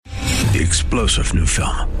The explosive new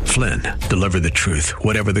film, Flynn, deliver the truth,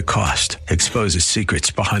 whatever the cost, exposes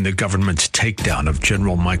secrets behind the government's takedown of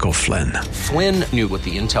General Michael Flynn. Flynn knew what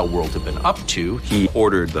the intel world had been up to. He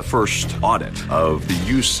ordered the first audit of the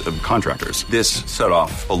use of contractors. This set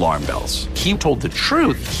off alarm bells. He told the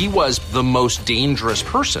truth. He was the most dangerous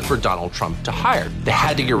person for Donald Trump to hire. They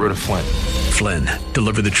had to get rid of Flynn. Flynn,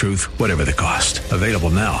 deliver the truth, whatever the cost. Available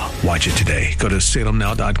now. Watch it today. Go to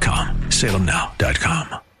salemnow.com.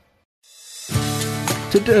 salemnow.com.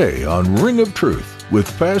 Today on Ring of Truth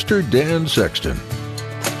with Pastor Dan Sexton.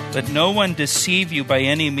 Let no one deceive you by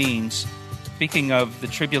any means, speaking of the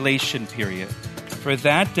tribulation period. For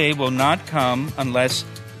that day will not come unless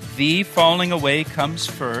the falling away comes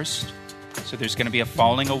first. So there's going to be a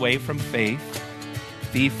falling away from faith.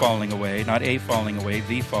 The falling away, not a falling away,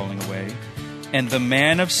 the falling away. And the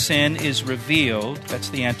man of sin is revealed. That's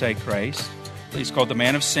the Antichrist. He's called the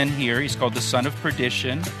man of sin here. He's called the son of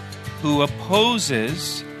perdition, who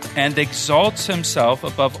opposes and exalts himself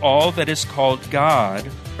above all that is called God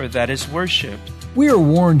or that is worshipped. We are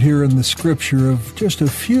warned here in the Scripture of just a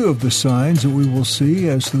few of the signs that we will see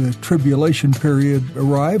as the tribulation period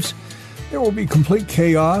arrives. There will be complete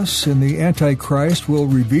chaos, and the Antichrist will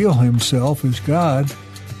reveal himself as God.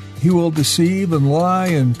 He will deceive and lie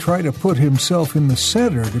and try to put himself in the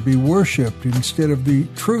center to be worshipped instead of the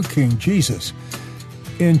true King Jesus.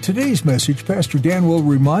 In today's message, Pastor Dan will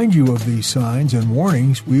remind you of these signs and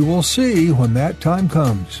warnings we will see when that time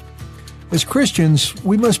comes. As Christians,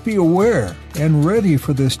 we must be aware and ready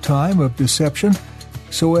for this time of deception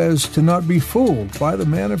so as to not be fooled by the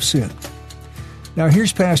man of sin. Now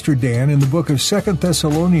here's Pastor Dan in the book of 2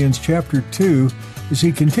 Thessalonians chapter 2 as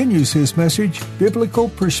he continues his message, Biblical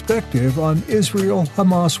Perspective on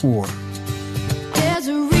Israel-Hamas War. There's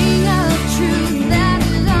a ring of truth that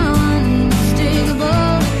is unmistakable,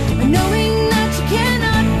 knowing that you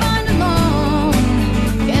cannot find alone.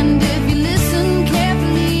 And if you listen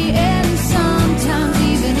carefully, and sometimes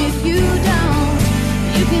even if you don't,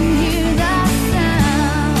 you can hear that sound.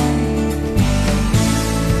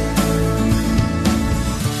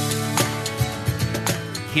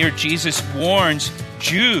 Here Jesus warns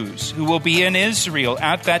Jews who will be in Israel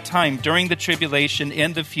at that time during the tribulation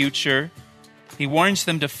in the future. He warns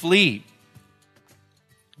them to flee.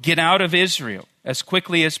 Get out of Israel as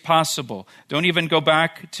quickly as possible. Don't even go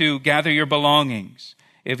back to gather your belongings.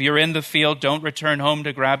 If you're in the field, don't return home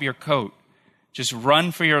to grab your coat. Just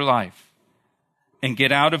run for your life and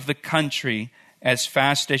get out of the country as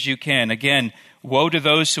fast as you can. Again, woe to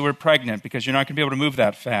those who are pregnant because you're not going to be able to move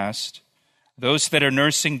that fast. Those that are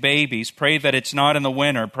nursing babies, pray that it's not in the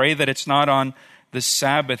winter. Pray that it's not on the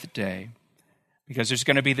Sabbath day, because there's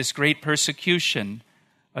going to be this great persecution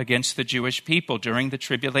against the Jewish people during the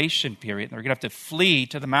tribulation period. They're going to have to flee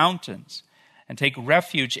to the mountains and take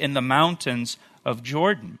refuge in the mountains of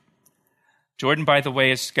Jordan. Jordan, by the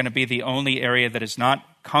way, is going to be the only area that is not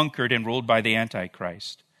conquered and ruled by the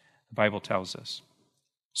Antichrist, the Bible tells us.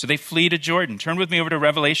 So they flee to Jordan. Turn with me over to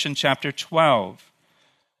Revelation chapter 12.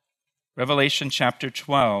 Revelation chapter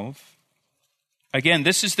 12. Again,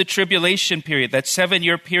 this is the tribulation period, that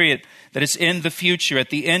 7-year period that is in the future, at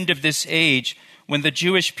the end of this age, when the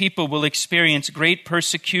Jewish people will experience great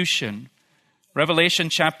persecution. Revelation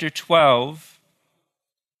chapter 12,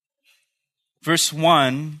 verse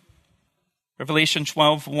 1. Revelation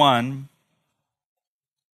 12:1.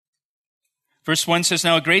 Verse 1 says,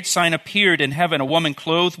 Now a great sign appeared in heaven, a woman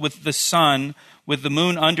clothed with the sun, with the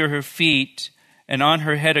moon under her feet, and on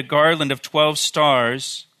her head a garland of 12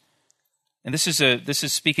 stars. And this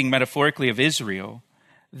is speaking metaphorically of Israel.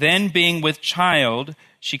 Then being with child,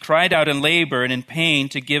 she cried out in labor and in pain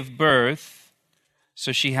to give birth.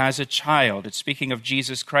 So she has a child. It's speaking of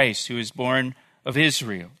Jesus Christ, who is born of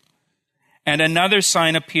Israel. And another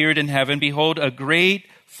sign appeared in heaven. Behold, a great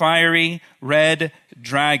fiery red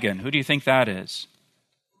dragon. Who do you think that is?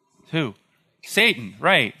 Who? Satan,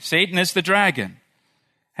 right. Satan is the dragon.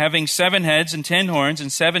 Having 7 heads and 10 horns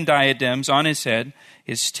and 7 diadems on his head,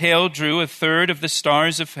 his tail drew a third of the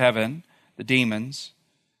stars of heaven, the demons,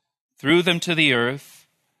 threw them to the earth.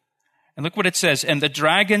 And look what it says. And the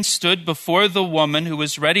dragon stood before the woman who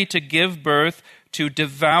was ready to give birth to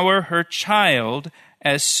devour her child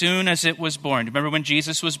as soon as it was born. Remember when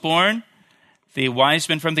Jesus was born? The wise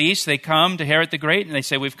men from the east, they come to Herod the Great, and they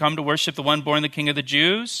say, we've come to worship the one born the King of the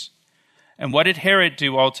Jews. And what did Herod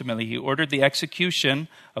do ultimately? He ordered the execution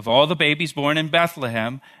of all the babies born in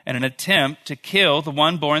Bethlehem in an attempt to kill the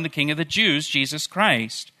one born the King of the Jews, Jesus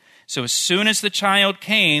Christ. So as soon as the child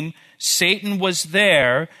came, Satan was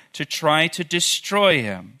there to try to destroy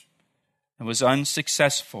him and was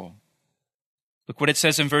unsuccessful. Look what it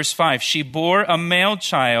says in verse 5. She bore a male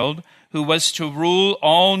child who was to rule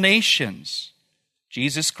all nations,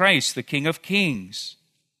 Jesus Christ, the King of Kings,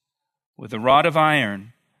 with a rod of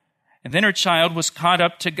iron. And then her child was caught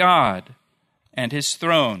up to God and his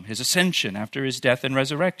throne, his ascension after his death and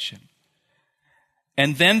resurrection.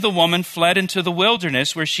 And then the woman fled into the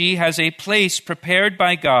wilderness where she has a place prepared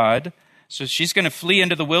by God. So she's going to flee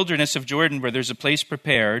into the wilderness of Jordan where there's a place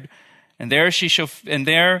prepared. And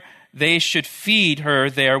there they should feed her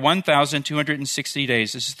there 1,260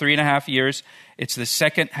 days. This is 3.5 years. It's the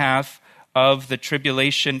second half of the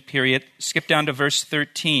tribulation period. Skip down to verse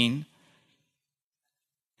 13.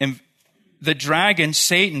 And the dragon,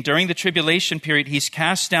 Satan, during the tribulation period, he's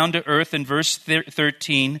cast down to earth in verse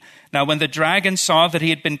 13. Now, when the dragon saw that he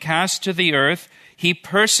had been cast to the earth, he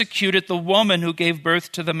persecuted the woman who gave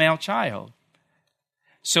birth to the male child.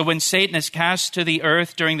 So when Satan is cast to the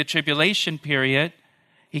earth during the tribulation period,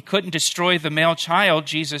 he couldn't destroy the male child,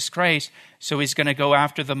 Jesus Christ, so he's going to go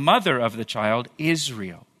after the mother of the child,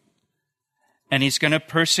 Israel. And he's going to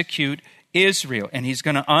persecute Israel, and he's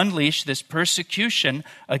going to unleash this persecution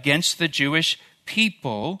against the Jewish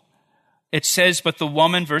people. It says, but the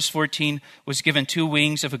woman, verse 14, was given 2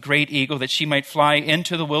 wings of a great eagle that she might fly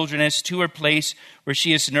into the wilderness to her place where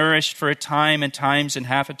she is nourished for a time and times and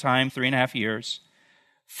half a time, 3.5 years,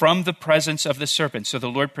 from the presence of the serpent. So the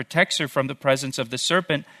Lord protects her from the presence of the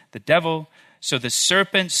serpent, the devil. So the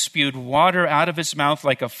serpent spewed water out of his mouth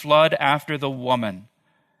like a flood after the woman,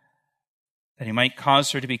 that he might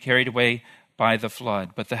cause her to be carried away by the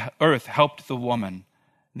flood. But the earth helped the woman.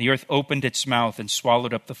 And the earth opened its mouth and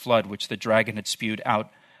swallowed up the flood which the dragon had spewed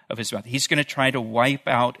out of his mouth. He's going to try to wipe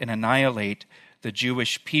out and annihilate the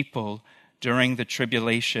Jewish people during the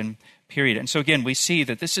tribulation period. And so again, we see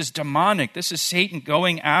that this is demonic. This is Satan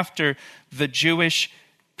going after the Jewish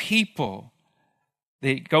people.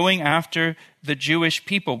 Going after the Jewish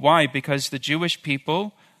people. Why? Because the Jewish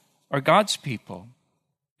people are God's people.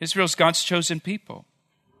 Israel's God's chosen people.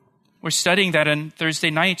 We're studying that on Thursday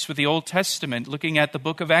nights with the Old Testament, looking at the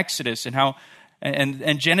book of Exodus and how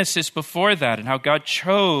and Genesis before that, and how God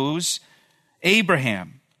chose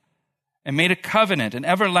Abraham and made a covenant, an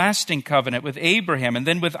everlasting covenant with Abraham, and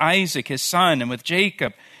then with Isaac, his son, and with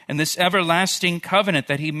Jacob. And this everlasting covenant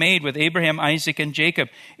that he made with Abraham, Isaac, and Jacob,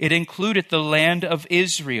 it included the land of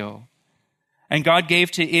Israel. And God gave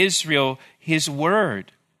to Israel his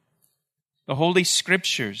word, the Holy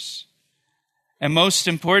Scriptures. And most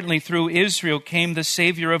importantly, through Israel came the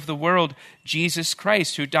Savior of the world, Jesus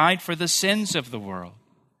Christ, who died for the sins of the world.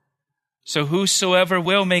 So whosoever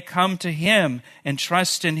will may come to him and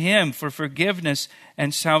trust in him for forgiveness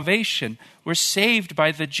and salvation. We're saved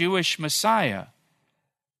by the Jewish Messiah,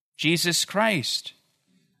 Jesus Christ.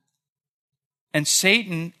 And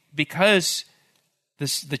Satan, because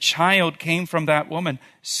the child came from that woman,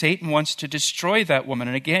 Satan wants to destroy that woman.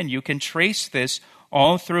 And again, you can trace this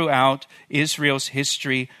all throughout Israel's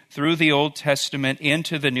history, through the Old Testament,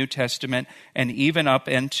 into the New Testament, and even up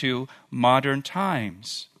into modern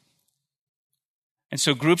times. And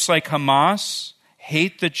so groups like Hamas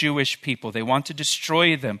hate the Jewish people. They want to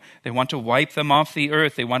destroy them. They want to wipe them off the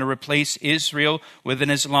earth. They want to replace Israel with an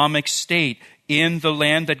Islamic state in the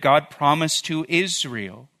land that God promised to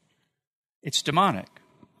Israel. It's demonic.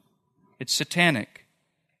 It's satanic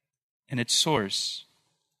in its source.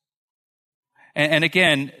 And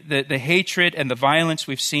again, the hatred and the violence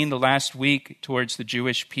we've seen the last week towards the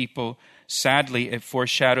Jewish people, sadly, it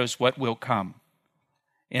foreshadows what will come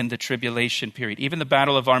in the tribulation period. Even the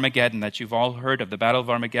Battle of Armageddon that you've all heard of, the Battle of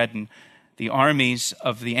Armageddon, the armies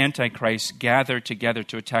of the Antichrist gather together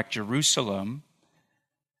to attack Jerusalem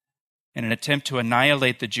in an attempt to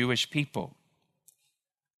annihilate the Jewish people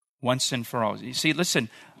once and for all. You see, listen,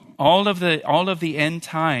 all of the end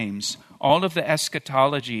times, all of the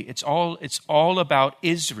eschatology, it's all about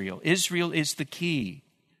Israel. Israel is the key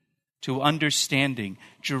to understanding.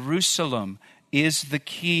 Jerusalem is the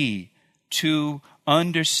key to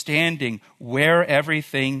understanding where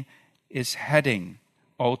everything is heading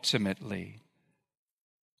ultimately.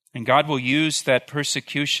 And God will use that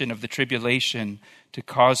persecution of the tribulation to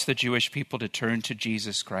cause the Jewish people to turn to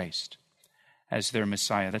Jesus Christ as their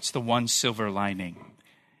Messiah. That's the one silver lining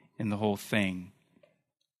in the whole thing,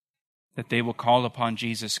 that they will call upon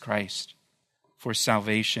Jesus Christ for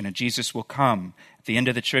salvation. And Jesus will come at the end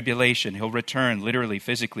of the tribulation. He'll return literally,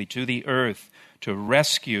 physically to the earth to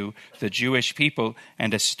rescue the Jewish people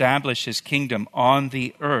and establish his kingdom on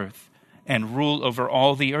the earth and rule over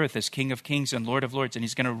all the earth as King of Kings and Lord of Lords. And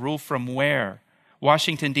he's going to rule from where?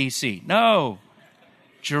 Washington, D.C. No,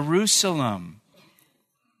 Jerusalem.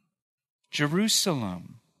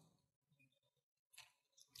 Jerusalem.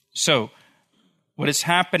 So, what is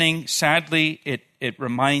happening, sadly, it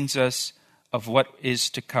reminds us of what is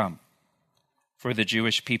to come for the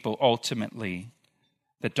Jewish people ultimately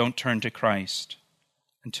that don't turn to Christ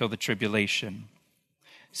until the tribulation.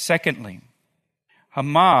 Secondly,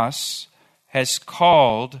 Hamas has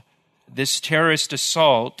called this terrorist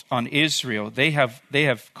assault on Israel, they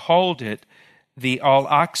have called it the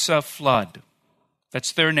Al-Aqsa flood.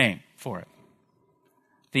 That's their name for it.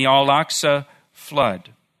 The Al-Aqsa flood.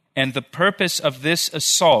 And the purpose of this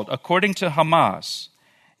assault, according to Hamas,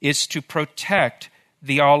 is to protect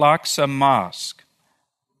the Al-Aqsa Mosque.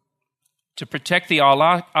 To protect the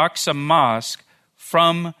Al-Aqsa Mosque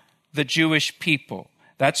from the Jewish people.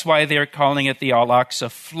 That's why they're calling it the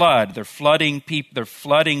Al-Aqsa flood. They're flooding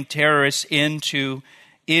terrorists into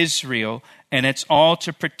Israel, and it's all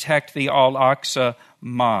to protect the Al-Aqsa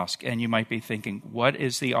Mosque. And you might be thinking, what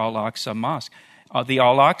is the Al-Aqsa Mosque? The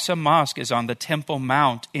Al-Aqsa Mosque is on the Temple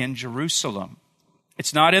Mount in Jerusalem.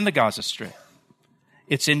 It's not in the Gaza Strip.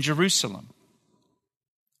 It's in Jerusalem.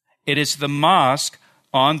 It is the mosque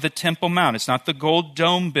on the Temple Mount. It's not the gold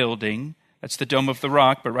dome building. That's the Dome of the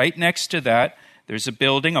Rock. But right next to that, there's a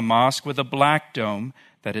building, a mosque with a black dome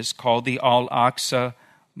that is called the Al-Aqsa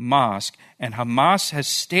Mosque. And Hamas has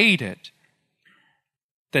stated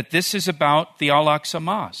that this is about the Al-Aqsa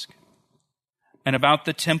Mosque and about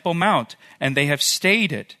the Temple Mount. And they have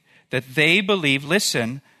stated that they believe,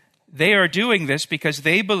 listen, they are doing this because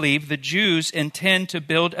they believe the Jews intend to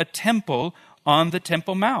build a temple on the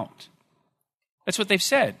Temple Mount. That's what they've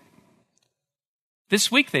said.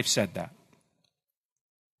 This week they've said that.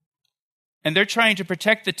 And they're trying to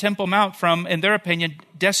protect the Temple Mount from, in their opinion,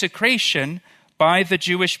 desecration by the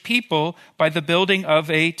Jewish people by the building of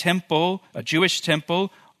a temple, a Jewish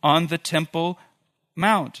temple, on the Temple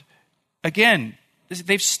Mount. Again,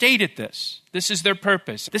 they've stated this. This is their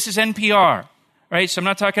purpose. This is NPR, right? So I'm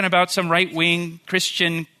not talking about some right-wing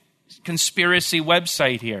Christian conspiracy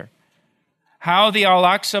website here. How the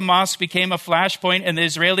Al-Aqsa Mosque became a flashpoint in the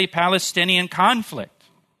Israeli-Palestinian conflict.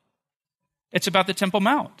 It's about the Temple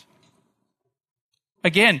Mount.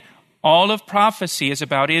 Again, all of prophecy is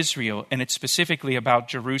about Israel, and it's specifically about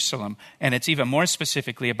Jerusalem, and it's even more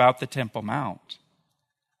specifically about the Temple Mount.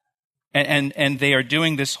 And they are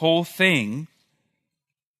doing this whole thing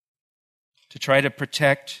to try to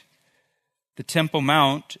protect the Temple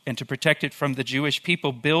Mount and to protect it from the Jewish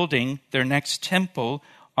people building their next temple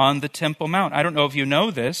on the Temple Mount. I don't know if you know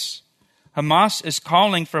this. Hamas is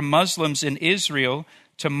calling for Muslims in Israel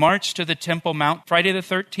to march to the Temple Mount Friday the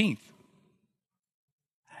 13th.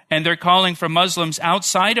 And they're calling for Muslims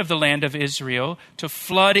outside of the land of Israel to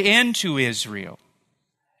flood into Israel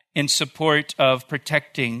in support of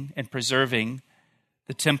protecting and preserving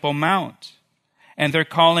the Temple Mount. And they're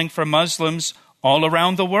calling for Muslims all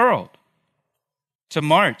around the world to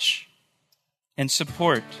march in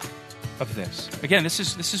support of this. Again,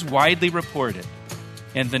 this is widely reported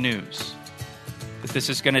in the news that this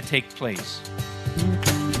is going to take place.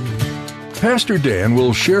 Pastor Dan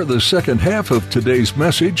will share the second half of today's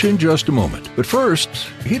message in just a moment. But first,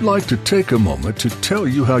 he'd like to take a moment to tell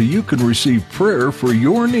you how you can receive prayer for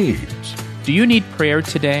your needs. Do you need prayer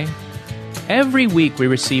today? Every week we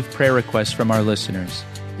receive prayer requests from our listeners.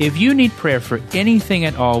 If you need prayer for anything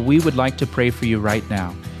at all, we would like to pray for you right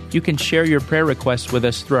now. You can share your prayer requests with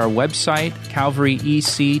us through our website,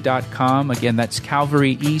 calvaryec.com. Again, that's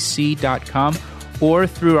calvaryec.com, or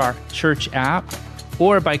through our church app,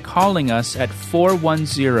 or by calling us at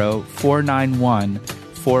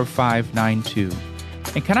 410-491-4592.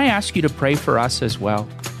 And can I ask you to pray for us as well?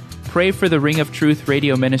 Pray for the Ring of Truth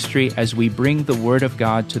radio ministry as we bring the Word of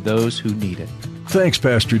God to those who need it. Thanks,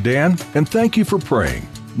 Pastor Dan, and thank you for praying.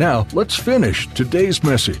 Now, let's finish today's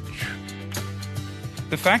message.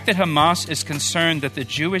 The fact that Hamas is concerned that the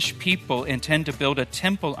Jewish people intend to build a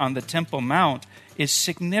temple on the Temple Mount is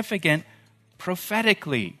significant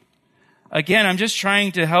prophetically. Again, I'm just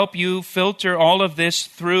trying to help you filter all of this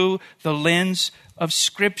through the lens of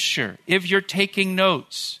Scripture. If you're taking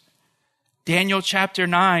notes, Daniel chapter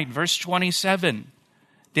 9, verse 27.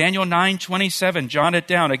 Daniel 9:27, jot it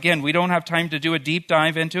down. Again, we don't have time to do a deep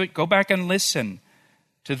dive into it. Go back and listen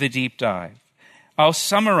to the deep dive. I'll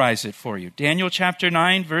summarize it for you. Daniel chapter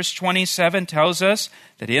 9, verse 27 tells us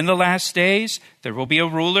that in the last days there will be a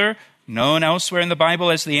ruler known elsewhere in the Bible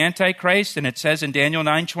as the Antichrist, and it says in Daniel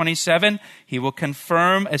 9:27, he will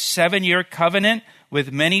confirm a 7-year covenant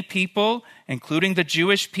with many people, including the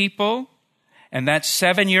Jewish people. And that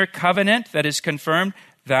 7-year covenant that is confirmed,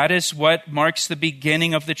 that is what marks the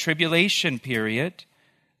beginning of the tribulation period,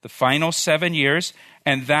 the final 7 years.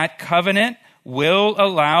 And that covenant will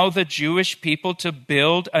allow the Jewish people to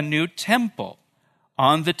build a new temple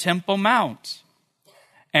on the Temple Mount.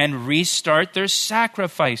 and restart their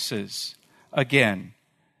sacrifices again,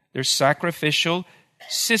 their sacrificial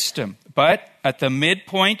system. But at the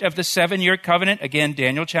midpoint of the 7-year covenant, again,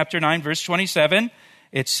 Daniel chapter 9, verse 27,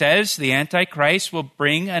 it says the Antichrist will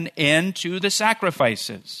bring an end to the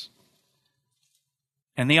sacrifices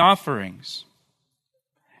and the offerings.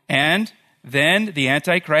 And then the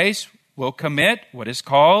Antichrist will commit what is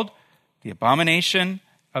called the abomination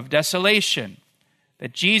of desolation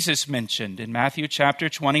that Jesus mentioned in Matthew chapter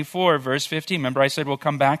 24, verse 15. Remember I said we'll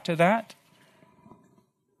come back to that?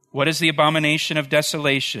 What is the abomination of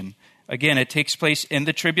desolation? Again, it takes place in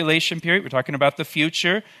the tribulation period. We're talking about the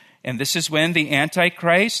future. And this is when the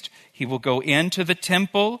Antichrist, he will go into the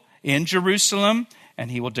temple in Jerusalem,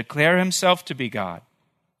 and he will declare himself to be God.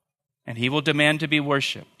 And he will demand to be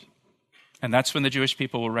worshipped. And that's when the Jewish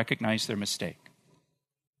people will recognize their mistake.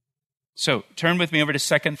 So, turn with me over to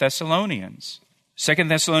 2 Thessalonians. 2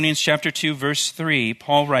 Thessalonians chapter 2, verse 3,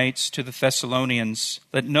 Paul writes to the Thessalonians,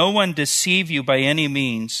 "Let no one deceive you by any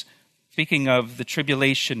means," speaking of the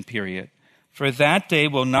tribulation period, "for that day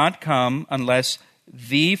will not come unless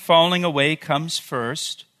the falling away comes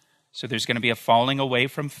first." So there's going to be a falling away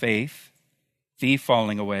from faith, the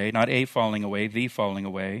falling away, not a falling away, the falling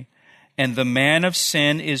away. "And the man of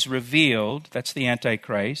sin is revealed," that's the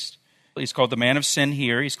Antichrist. He's called the man of sin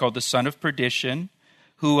here. He's called the son of perdition,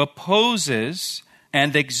 "who opposes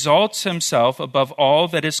and exalts himself above all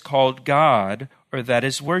that is called God or that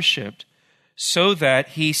is worshipped, so that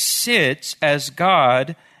he sits as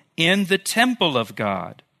God in the temple of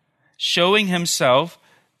God, showing himself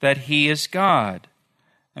that he is God."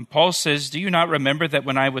 And Paul says, "Do you not remember that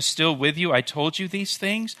when I was still with you, I told you these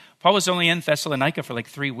things?" Paul was only in Thessalonica for like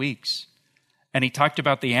 3 weeks. And he talked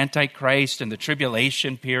about the Antichrist and the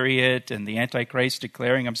tribulation period and the Antichrist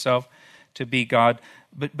declaring himself to be God.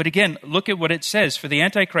 But again, look at what it says. For the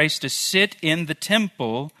Antichrist to sit in the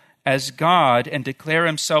temple as God and declare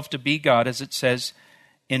himself to be God, as it says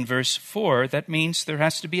in verse 4, that means there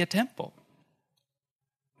has to be a temple.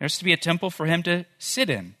 There has to be a temple for him to sit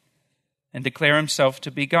in and declare himself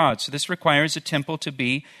to be God. So this requires a temple to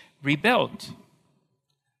be rebuilt.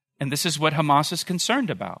 And this is what Hamas is concerned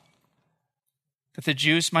about, that the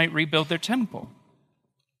Jews might rebuild their temple.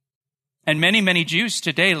 And many, many Jews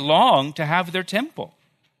today long to have their temple,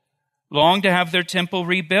 long to have their temple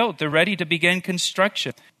rebuilt. They're ready to begin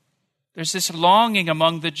construction. There's this longing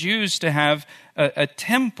among the Jews to have a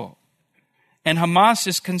temple. And Hamas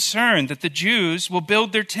is concerned that the Jews will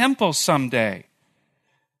build their temple someday.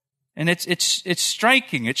 And it's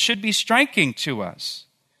striking. It should be striking to us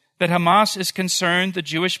that Hamas is concerned the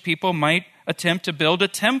Jewish people might attempt to build a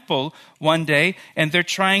temple one day, and they're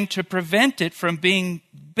trying to prevent it from being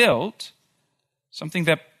built, something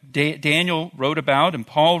that Daniel wrote about and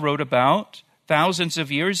Paul wrote about thousands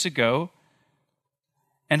of years ago.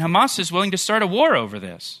 And Hamas is willing to start a war over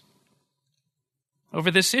this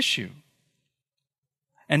issue.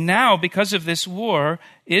 And now, because of this war,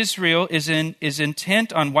 Israel is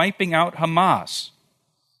intent on wiping out Hamas,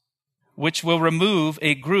 which will remove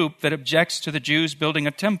a group that objects to the Jews building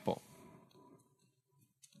a temple.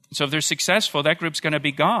 So if they're successful, that group's going to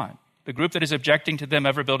be gone. The group that is objecting to them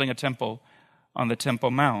ever building a temple on the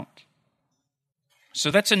Temple Mount.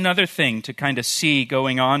 So that's another thing to kind of see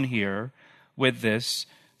going on here with this.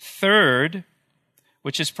 Third,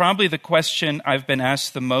 which is probably the question I've been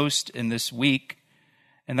asked the most in this week,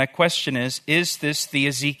 and that question is this the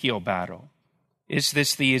Ezekiel battle? Is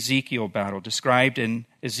this the Ezekiel battle described in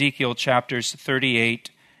Ezekiel chapters 38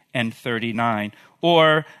 and 39?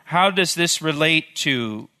 Or how does this relate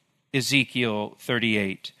to Ezekiel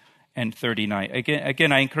 38 and 39?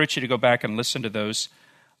 Again, I encourage you to go back and listen to those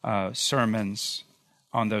sermons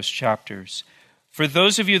on those chapters. For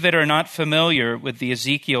those of you that are not familiar with the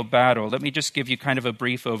Ezekiel battle, let me just give you kind of a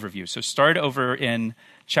brief overview. So start over in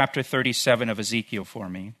chapter 37 of Ezekiel for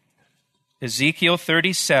me. Ezekiel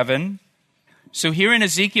 37. So here in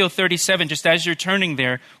Ezekiel 37, just as you're turning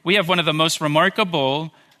there, we have one of the most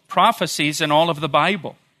remarkable prophecies in all of the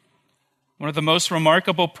Bible. One of the most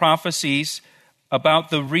remarkable prophecies about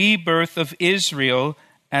the rebirth of Israel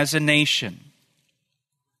as a nation.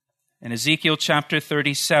 In Ezekiel chapter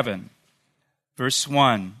 37, verse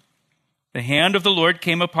 1, "The hand of the Lord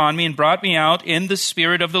came upon me and brought me out in the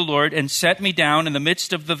spirit of the Lord and set me down in the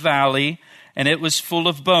midst of the valley, and it was full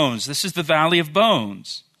of bones." This is the valley of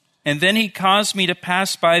bones. "And then he caused me to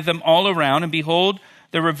pass by them all around, and behold,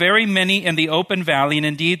 there were very many in the open valley, and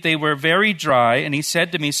indeed they were very dry. And he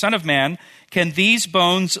said to me, 'Son of man, can these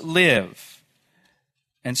bones live?'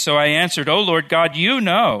 And so I answered, 'O Lord God, you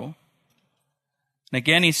know.' And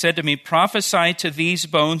again he said to me, 'Prophesy to these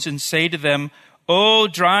bones and say to them, O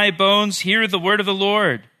dry bones, hear the word of the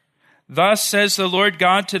Lord. Thus says the Lord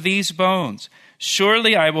God to these bones,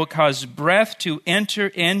 surely I will cause breath to enter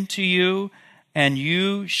into you, and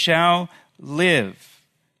you shall live.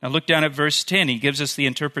 Now look down at verse 10. He gives us the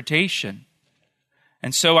interpretation.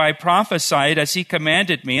 And so I prophesied as he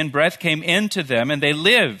commanded me, and breath came into them, and they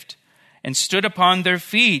lived, and stood upon their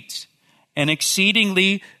feet, an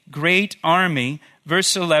exceedingly great army.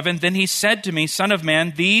 Verse 11, then he said to me, Son of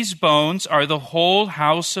man, these bones are the whole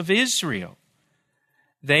house of Israel.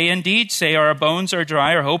 They indeed say, our bones are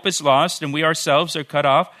dry, our hope is lost, and we ourselves are cut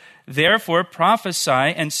off. Therefore prophesy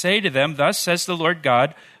and say to them, thus says the Lord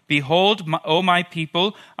God, behold, O my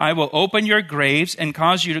people, I will open your graves and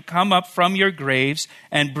cause you to come up from your graves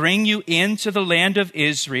and bring you into the land of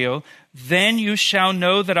Israel. Then you shall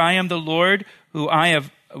know that I am the Lord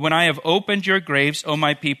when I have opened your graves, O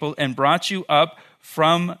my people, and brought you up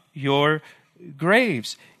from your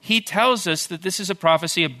graves. He tells us that this is a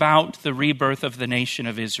prophecy about the rebirth of the nation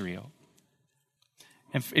of Israel.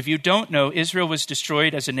 And if you don't know, Israel was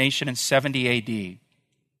destroyed as a nation in 70 AD.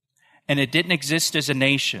 And it didn't exist as a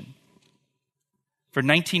nation for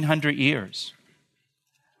 1900 years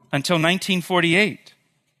until 1948.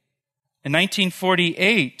 In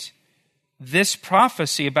 1948, this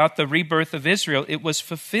prophecy about the rebirth of Israel, it was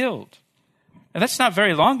fulfilled. Now, that's not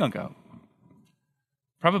very long ago.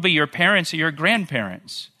 Probably your parents or your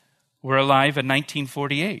grandparents were alive in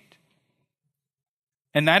 1948.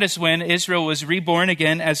 And that is when Israel was reborn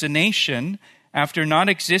again as a nation after not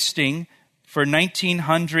existing for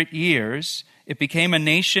 1900 years. It became a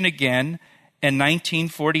nation again in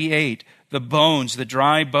 1948. The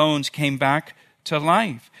dry bones came back to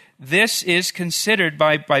life. This is considered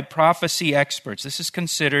by prophecy experts. This is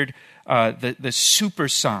considered the super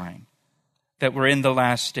sign that we're in the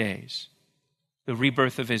last days, the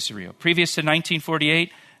rebirth of Israel. Previous to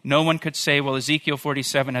 1948, no one could say, well, Ezekiel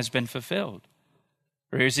 47 has been fulfilled,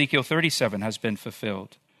 or Ezekiel 37 has been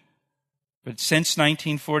fulfilled. But since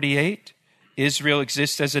 1948, Israel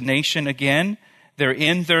exists as a nation again. They're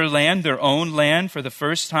in their land, their own land. For the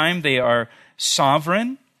first time, they are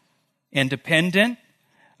sovereign, independent.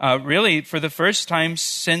 Really, for the first time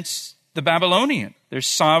since the Babylonian, they're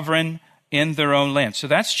sovereign in their own land. So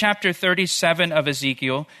that's chapter 37 of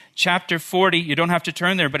Ezekiel. Chapter 40, you don't have to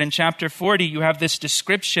turn there, but in chapter 40, you have this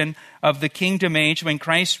description of the kingdom age when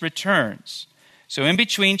Christ returns. So in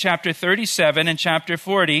between chapter 37 and chapter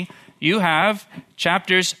 40, you have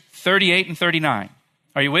chapters 38 and 39.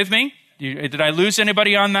 Are you with me? Did I lose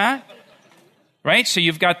anybody on that? Right? So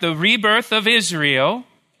you've got the rebirth of Israel,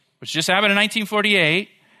 which just happened in 1948.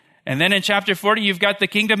 And then in chapter 40, you've got the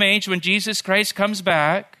kingdom age when Jesus Christ comes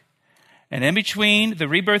back. And in between the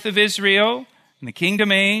rebirth of Israel and the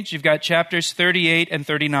kingdom age, you've got chapters 38 and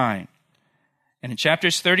 39. And in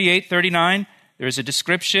chapters 38, 39, there is a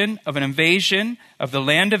description of an invasion of the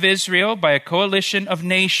land of Israel by a coalition of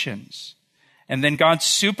nations. And then God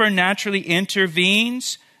supernaturally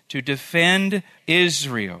intervenes to defend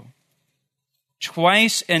Israel.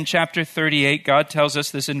 Twice in chapter 38, God tells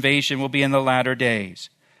us this invasion will be in the latter days.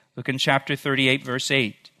 Look in chapter 38, verse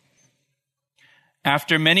 8.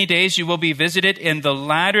 After many days you will be visited. In the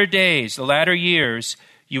latter days, the latter years,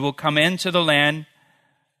 you will come into the land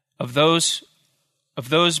of those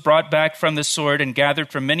brought back from the sword and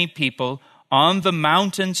gathered from many people on the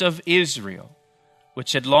mountains of Israel,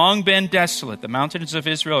 which had long been desolate. The mountains of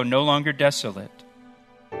Israel are no longer desolate.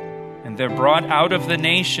 And they're brought out of the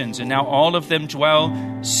nations, and now all of them dwell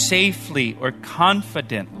safely or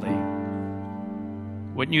confidently.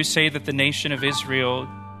 Wouldn't you say that the nation of Israel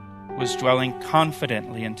was dwelling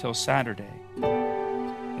confidently until Saturday?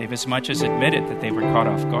 They've as much as admitted that they were caught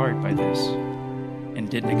off guard by this and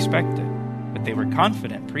didn't expect it. But they were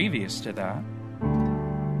confident previous to that.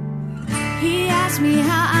 He asked me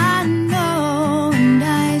how I know, and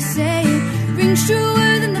I say it rings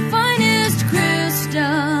truer than the finest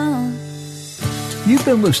crystal. You've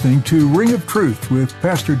been listening to Ring of Truth with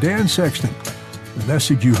Pastor Dan Sexton. The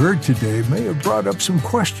message you heard today may have brought up some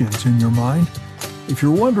questions in your mind. If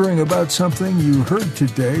you're wondering about something you heard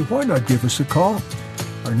today, why not give us a call?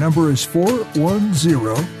 Our number is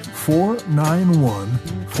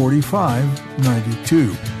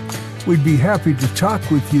 410-491-4592. We'd be happy to talk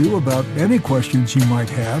with you about any questions you might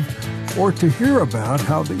have, or to hear about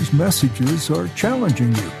how these messages are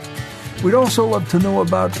challenging you. We'd also love to know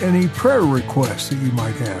about any prayer requests that you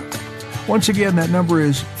might have. Once again, that number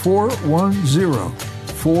is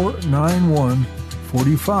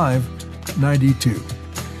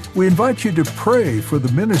 410-491-4592. We invite you to pray for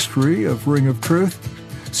the ministry of Ring of Truth.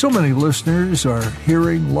 So many listeners are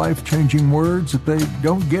hearing life-changing words that they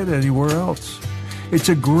don't get anywhere else. It's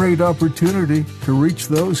a great opportunity to reach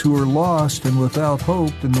those who are lost and without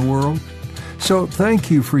hope in the world. So thank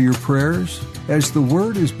you for your prayers as the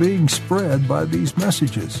word is being spread by these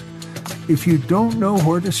messages. If you don't know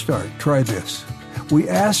where to start, try this. We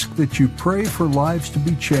ask that you pray for lives to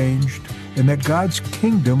be changed and that God's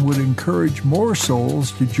kingdom would encourage more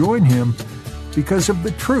souls to join Him because of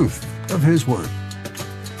the truth of His Word.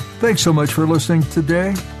 Thanks so much for listening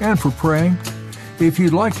today and for praying. If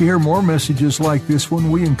you'd like to hear more messages like this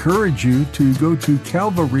one, we encourage you to go to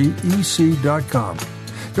calvaryec.com.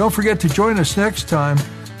 Don't forget to join us next time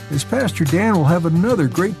as Pastor Dan will have another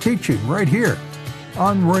great teaching right here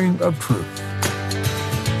on Ring of Truth.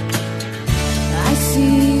 I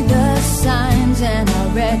see the signs and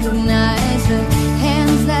I recognize the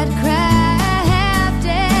hands that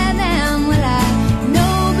crafted them. Well, I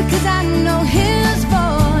know because I know His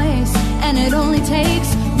voice, and it only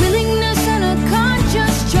takes willingness and a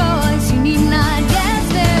conscious choice. You need not guess,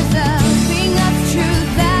 there's a ring of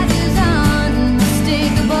truth that is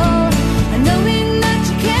unmistakable, knowing that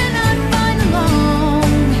you cannot find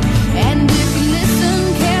alone. And if you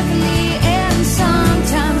listen carefully, and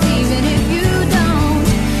sometimes even if you don't,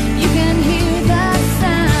 you can hear that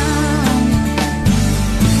sound.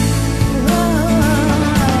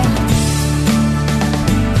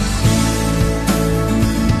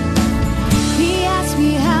 He asked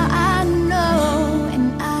me how I know,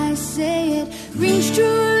 and I say it rings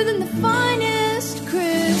truer than the finest crystal.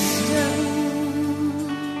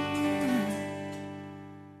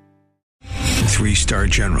 3-star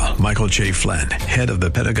General Michael J. Flynn, head of the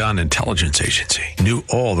Pentagon Intelligence Agency, knew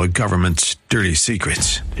all the government's dirty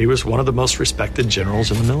secrets. He was one of the most respected generals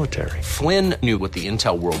in the military. Flynn knew what the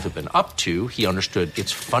intel world had been up to. He understood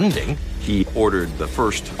its funding. He ordered the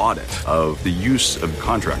first audit of the use of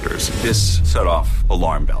contractors. This set off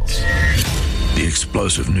alarm bells. The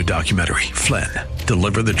explosive new documentary, Flynn,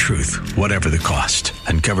 Deliver the Truth, Whatever the Cost,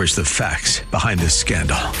 uncovers the facts behind this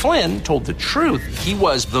scandal. Flynn told the truth. He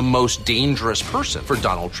was the most dangerous person for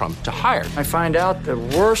Donald Trump to hire. I find out the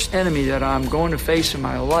worst enemy that I'm going to face in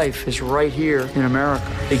my life is right here in America.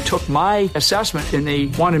 They took my assessment and they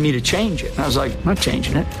wanted me to change it. And I was like, I'm not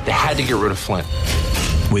changing it. They had to get rid of Flynn.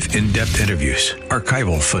 With in-depth interviews,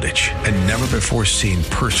 archival footage, and never-before-seen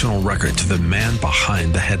personal records of the man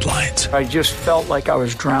behind the headlines. I just felt like I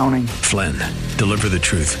was drowning. Flynn, Deliver the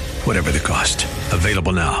Truth, Whatever the Cost.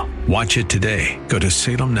 Available now. Watch it today. Go to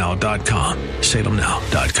salemnow.com.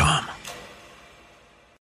 salemnow.com.